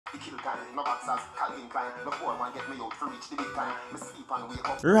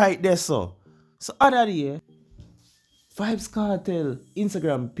Right there, so. So other day, Vybz Kartel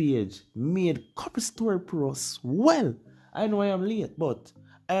Instagram page made couple story posts. Well, I know I am late, but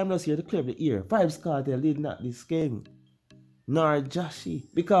I am just here to clear the ear. Vybz Kartel did not this Sheng nor Joshi,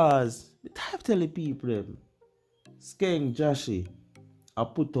 because the type tell the people them Sheng Joshi I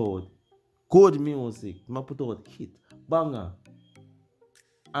put out good music, I put out hit, banger,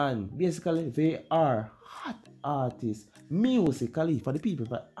 and basically they are hot artists musically for the people,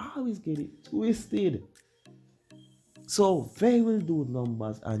 but always get it twisted. So they will do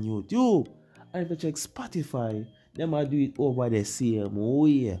numbers on YouTube, and if you check Spotify, they might do it over the same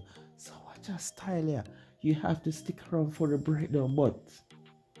way. So watch your style here. You have to stick around for the breakdown, but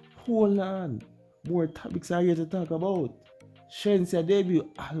hold on, more topics are here to talk about. Shenseea debut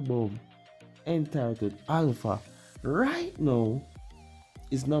album entitled Alpha right now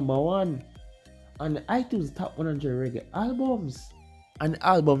is #1 on the iTunes Top 100 Reggae Albums. And the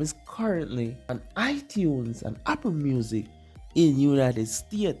album is currently on iTunes and Apple Music in United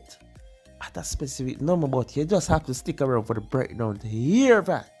States at a specific number, but you just have to stick around for the breakdown to hear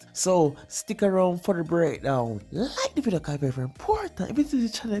that. So stick around for the breakdown. Like the video because it's very important. If it's the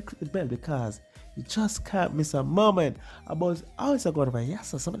channel, click the bell because you just can't miss a moment about how it's going to be. Yes,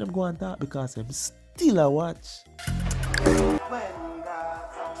 so some of them go on that because I'm still a watch.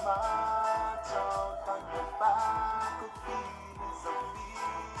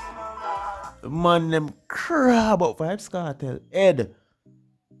 Man, them cry about Vybz Kartel. Ed.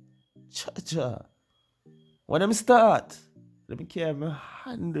 Cha-cha. When them start, let me carry my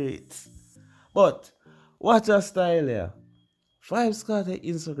hand it. But, watch our style here. Vybz Kartel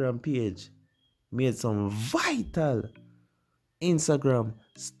Instagram page made some vital Instagram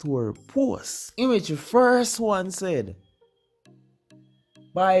story posts, in which the first one said,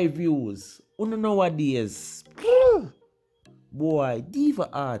 buy views. Nowadays, boy, diva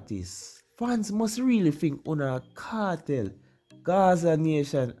artists. Fans must really think on a Kartel, Gaza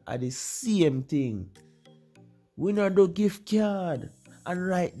Nation are the same thing. We not do gift card. And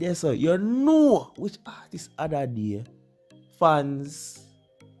right there, so you know which artist other day. Fans,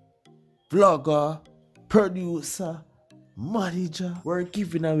 vlogger, producer, manager were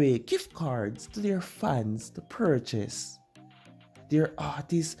giving away gift cards to their fans to purchase their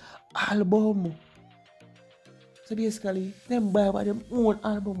artist album. So basically, them buy by them own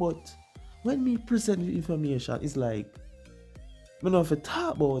album, but when me present the information, it's like, I don't know if I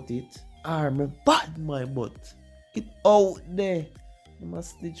talk about it, or me bad my butt. It out there. They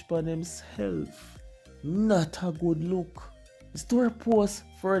must snitch for themselves. Not a good look. The story post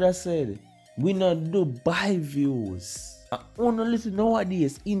further said, we not do buy views. Only little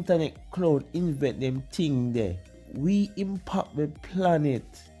nowadays, internet cloud invent them thing there. We impact the planet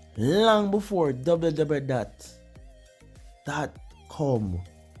long before www.com.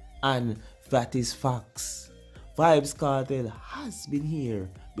 And that is facts. Vybz Kartel has been here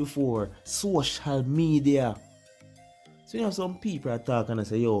before social media. So you have some people are talking and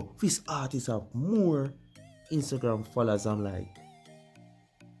say, yo, this artist have more Instagram followers. I'm like,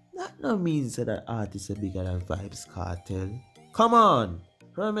 that no means that that artist is bigger than Vybz Kartel. Come on.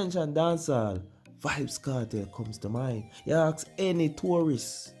 When I mention dancehall, Vybz Kartel comes to mind. You ask any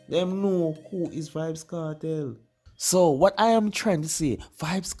tourist, them know who is Vybz Kartel. So what I am trying to say,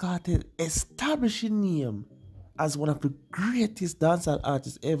 Vybz Kartel established his name as one of the greatest dancehall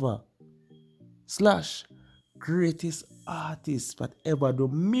artists ever. / greatest artist that ever do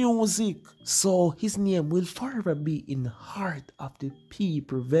music. So his name will forever be in the heart of the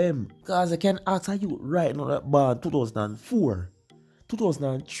people them. Because I can ask you right now that born 2004,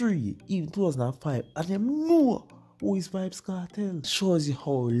 2003, even 2005, and them know who is Vybz Kartel. Shows you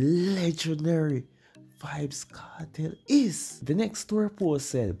how legendary Vybz Kartel is. The next story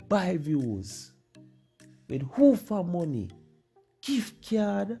post said, buy views with who for money, gift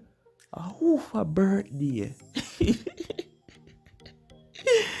card, or who for birthday.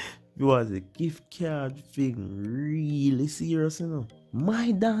 It was a gift card thing really serious, you know.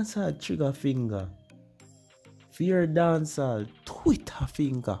 My dancer trigger finger, for your dancer Twitter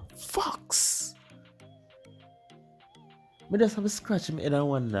finger, Fox. I just have a scratch in my head and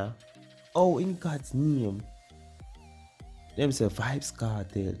wonder, oh, in God's name, them say Vybz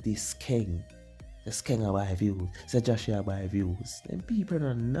Kartel, this Sheng. The Sheng buy views, say Joshua buy views. Them people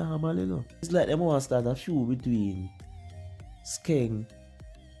are normal, you know. It's like them want to start a feud between Sheng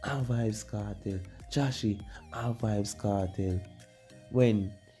and Vybz Kartel, Joshi and Vybz Kartel.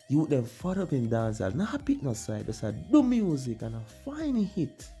 When you them fought up in dancehall, not pick no side, just do music and a fine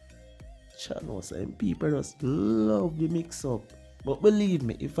hit. Channels and people just love the mix up. But believe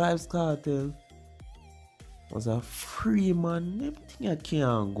me, if Vybz Kartel was a free man, them thing I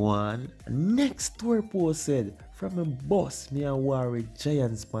can't go on. Next Twitter post said, from a boss, me a war with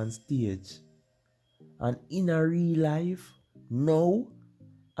giants on stage. And in a real life, now,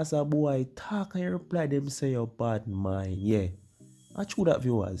 as a boy talk and reply them say you're bad mind. Yeah. I true that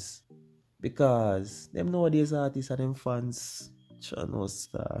viewers. Because them nowadays artists and them fans, channel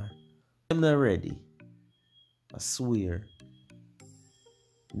star. Them not ready. I swear.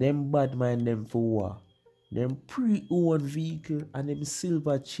 Them bad mind them for war. Them pre-owned vehicle and them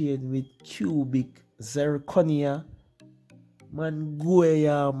silver chain with cubic zirconia. Man, go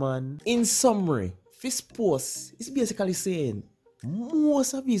ya man. In summary, this post is basically saying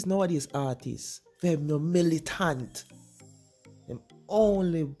most of these nowadays artists, them no militant. Them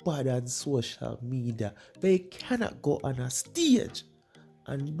only bad on social media. They cannot go on a stage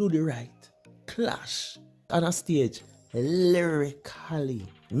and do the right clash on a stage lyrically,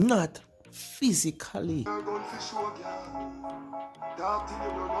 not physically.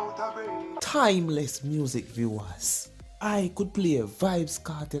 Timeless music viewers. I could play Vybz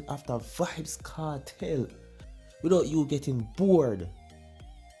Kartel after Vybz Kartel without you getting bored.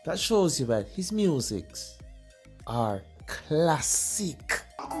 That shows you that his musics are classic.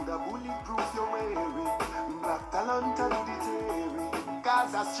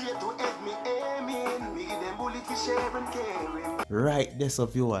 Right, that's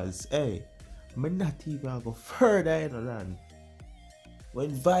of viewers. Hey, I'm not even go further in land. When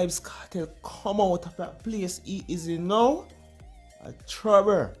Vybz Kartel come out of that place, he is in now a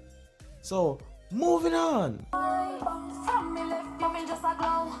trouble. So moving on.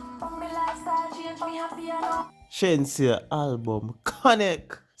 Shenseea album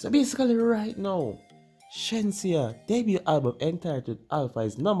Connect. So basically right now, Shenseea debut album entitled Alpha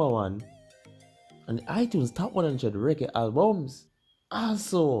is #1 on the iTunes Top 100 reggae albums.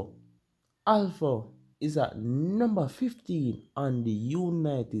 Also, Alpha is at number 15 on the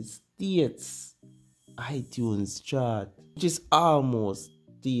United States iTunes chart, which is almost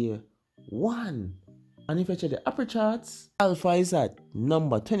tier 1. And if you check the upper charts, Alpha is at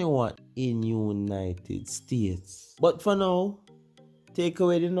number 21 in United States. But for now, take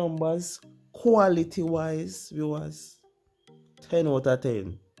away the numbers, quality wise, viewers, 10 out of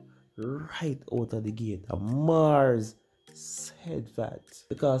 10. Right out of the gate. And Marz said that.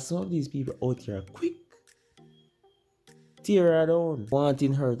 Because some of these people out here are quick. Tear her down,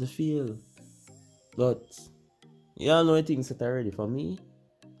 wanting her to feel. But y'all know things that are ready for me.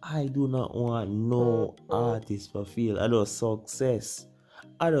 I do not want no artist to feel. I know success.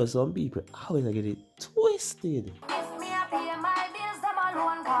 I know some people always get it twisted.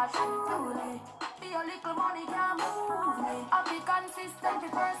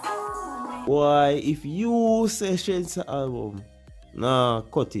 Why, if you say Shenseea album, nah,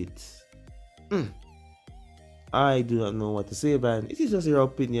 cut it. I do not know what to say, man. It is just your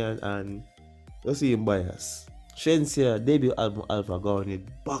opinion and you're seeing bias. Shenseea debut album Alpha going with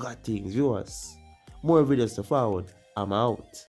bugger things, viewers. More videos to forward. I'm out.